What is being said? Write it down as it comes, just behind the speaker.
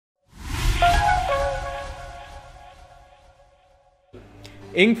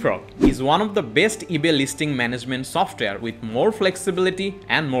Inkfrog is one of the best eBay listing management software with more flexibility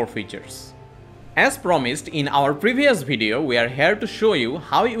and more features. As promised in our previous video, we are here to show you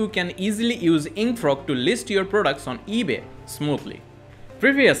how you can easily use Inkfrog to list your products on eBay smoothly.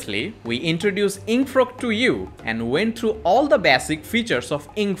 Previously, we introduced Inkfrog to you and went through all the basic features of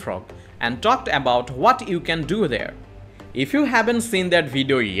Inkfrog and talked about what you can do there. If you haven't seen that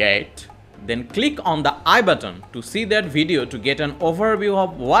video yet, then click on the I button to see that video to get an overview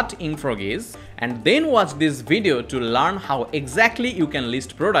of what Inkfrog is, and then watch this video to learn how exactly you can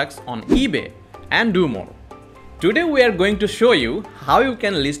list products on eBay and do more. Today we are going to show you how you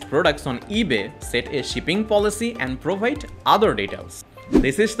can list products on eBay, set a shipping policy and provide other details.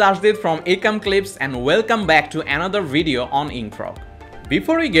 This is Tashdid from Clips and welcome back to another video on Inkfrog.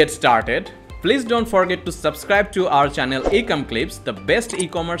 Before we get started, please don't forget to subscribe to our channel Clips, the best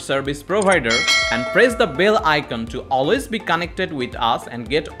e-commerce service provider, and press the bell icon to always be connected with us and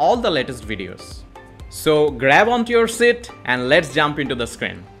get all the latest videos. So grab onto your seat and let's jump into the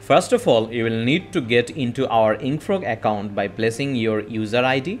screen. First of all, you will need to get into our Inkfrog account by placing your user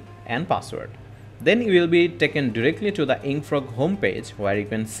ID and password. Then you will be taken directly to the Inkfrog homepage where you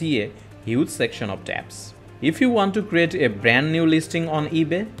can see a huge section of tabs. If you want to create a brand new listing on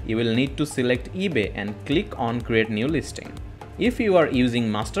eBay, you will need to select eBay and click on Create New Listing. If you are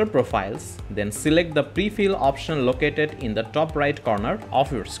using master profiles, then select the pre-fill option located in the top right corner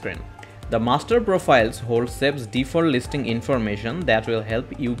of your screen. The master profiles hold saves default listing information that will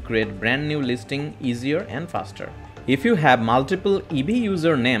help you create brand new listing easier and faster. If you have multiple eBay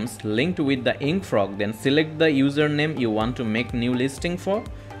usernames linked with the Inkfrog, then select the username you want to make new listing for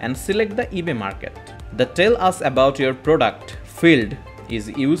and select the eBay market. The Tell Us About Your Product field is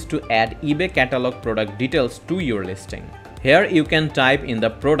used to add eBay catalog product details to your listing. Here you can type in the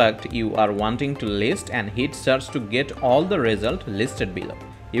product you are wanting to list and hit search to get all the results listed below.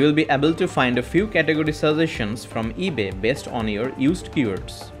 You will be able to find a few category suggestions from eBay based on your used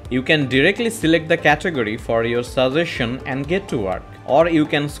keywords. You can directly select the category for your suggestion and get to work, or you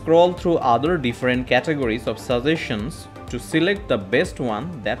can scroll through other different categories of suggestions to select the best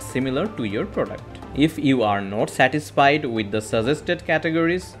one that's similar to your product. If you are not satisfied with the suggested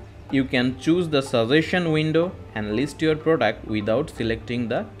categories, you can choose the suggestion window and list your product without selecting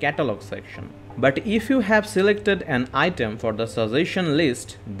the catalog section. But if you have selected an item for the suggestion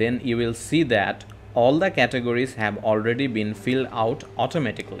list, then you will see that all the categories have already been filled out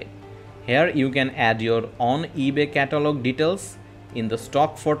automatically. Here you can add your own eBay catalog details in the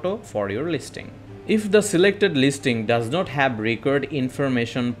stock photo for your listing. If the selected listing does not have record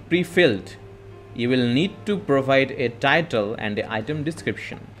information pre-filled, you will need to provide a title and an item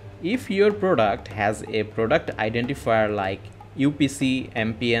description. If your product has a product identifier like UPC,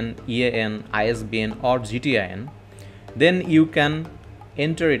 MPN, EAN, ISBN or GTIN, then you can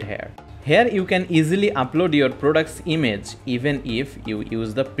enter it here. Here you can easily upload your product's image even if you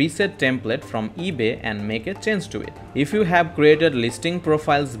use the preset template from eBay and make a change to it. If you have created listing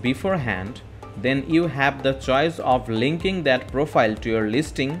profiles beforehand, then you have the choice of linking that profile to your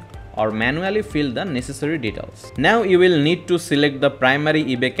listing or manually fill the necessary details. Now you will need to select the primary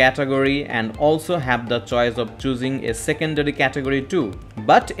eBay category and also have the choice of choosing a secondary category too.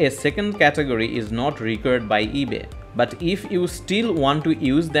 But a second category is not required by eBay. But if you still want to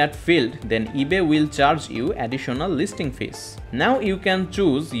use that field, then eBay will charge you additional listing fees. Now you can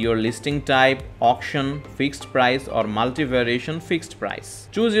choose your listing type, auction, fixed price or multi-variation fixed price.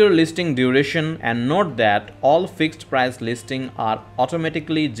 Choose your listing duration and note that all fixed price listings are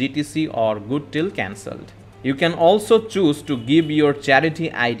automatically GTC or good till cancelled. You can also choose to give your charity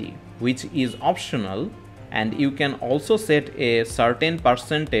ID, which is optional, and you can also set a certain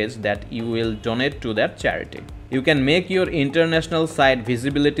percentage that you will donate to that charity. You can make your international site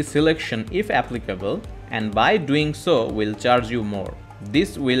visibility selection if applicable, and by doing so will charge you more.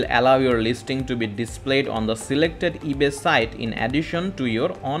 This will allow your listing to be displayed on the selected eBay site in addition to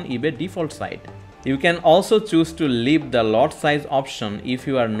your own eBay default site. You can also choose to leave the lot size option if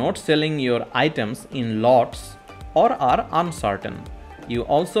you are not selling your items in lots or are uncertain. You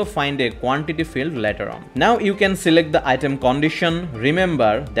also find a quantity field later on. Now you can select the item condition.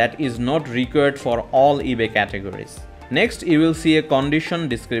 Remember, that is not required for all eBay categories. Next, you will see a condition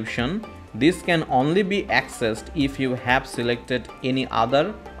description. This can only be accessed if you have selected any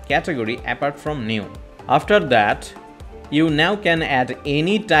other category apart from new. After that, you now can add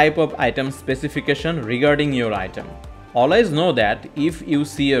any type of item specification regarding your item. Always know that if you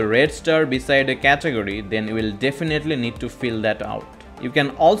see a red star beside a category, then you will definitely need to fill that out. You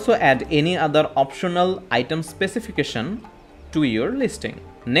can also add any other optional item specification to your listing.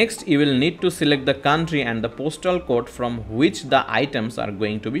 Next, you will need to select the country and the postal code from which the items are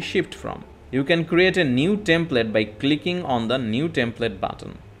going to be shipped from. You can create a new template by clicking on the New Template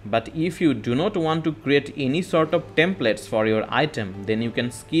button. But if you do not want to create any sort of templates for your item, then you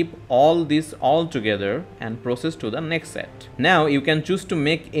can skip all this altogether and process to the next set. Now you can choose to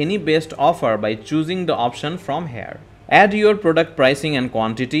make any best offer by choosing the option from here. Add your product pricing and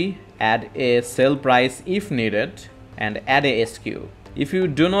quantity, add a sale price if needed, and add a SKU. If you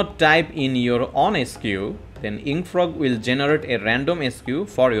do not type in your own SKU, then Inkfrog will generate a random SKU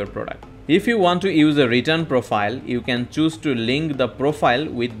for your product. If you want to use a return profile, you can choose to link the profile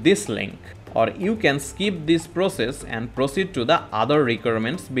with this link, or you can skip this process and proceed to the other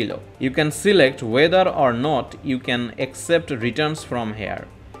requirements below. You can select whether or not you can accept returns from here.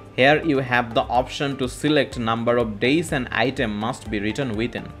 Here you have the option to select number of days an item must be returned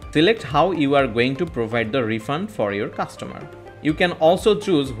within. Select how you are going to provide the refund for your customer. You can also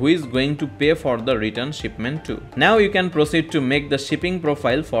choose who is going to pay for the return shipment too. Now you can proceed to make the shipping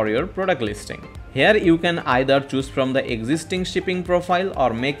profile for your product listing. Here you can either choose from the existing shipping profile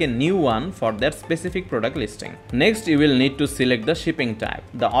or make a new one for that specific product listing. Next, you will need to select the shipping type.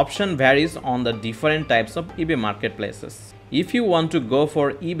 The option varies on the different types of eBay marketplaces. If you want to go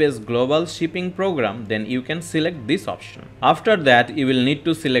for eBay's global shipping program, then you can select this option. After that, you will need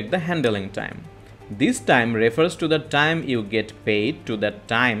to select the handling time. This time refers to the time you get paid to the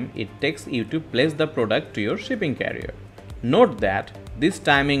time it takes you to place the product to your shipping carrier. Note that this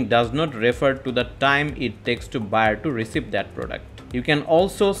timing does not refer to the time it takes to buyer to receive that product. You can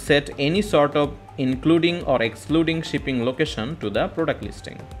also set any sort of including or excluding shipping location to the product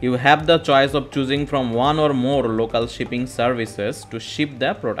listing. You have the choice of choosing from one or more local shipping services to ship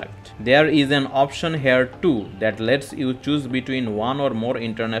the product. There is an option here too that lets you choose between one or more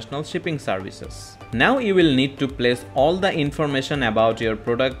international shipping services. Now you will need to place all the information about your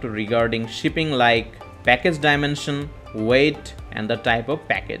product regarding shipping like package dimension, weight, and the type of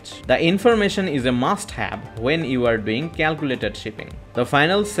package. The information is a must-have when you are doing calculated shipping. The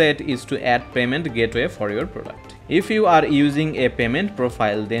final set is to add payment gateway for your product. If you are using a payment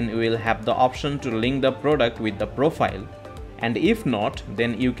profile, then you will have the option to link the product with the profile. And if not,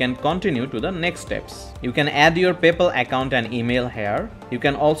 then you can continue to the next steps. You can add your PayPal account and email here. You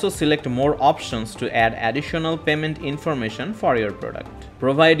can also select more options to add additional payment information for your product.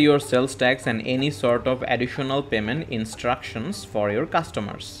 Provide your sales tax and any sort of additional payment instructions for your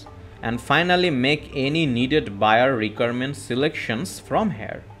customers. And finally, make any needed buyer requirement selections from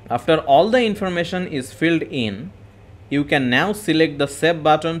here. After all the information is filled in, you can now select the Save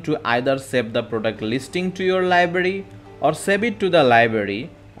button to either save the product listing to your library or save it to the library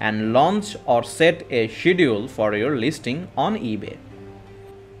and launch or set a schedule for your listing on eBay.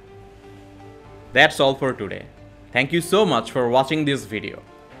 That's all for today. Thank you so much for watching this video.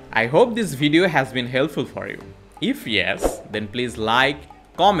 I hope this video has been helpful for you. If yes, then please like,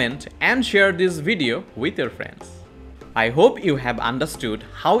 comment and share this video with your friends. I hope you have understood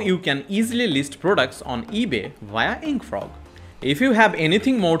how you can easily list products on eBay via Inkfrog. If you have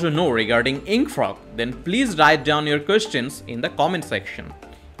anything more to know regarding Inkfrog, then please write down your questions in the comment section.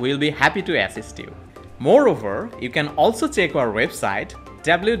 We'll be happy to assist you. Moreover, you can also check our website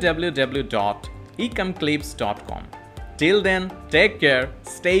www.ecomclips.com. Till then, take care,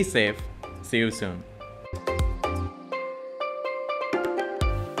 stay safe, see you soon.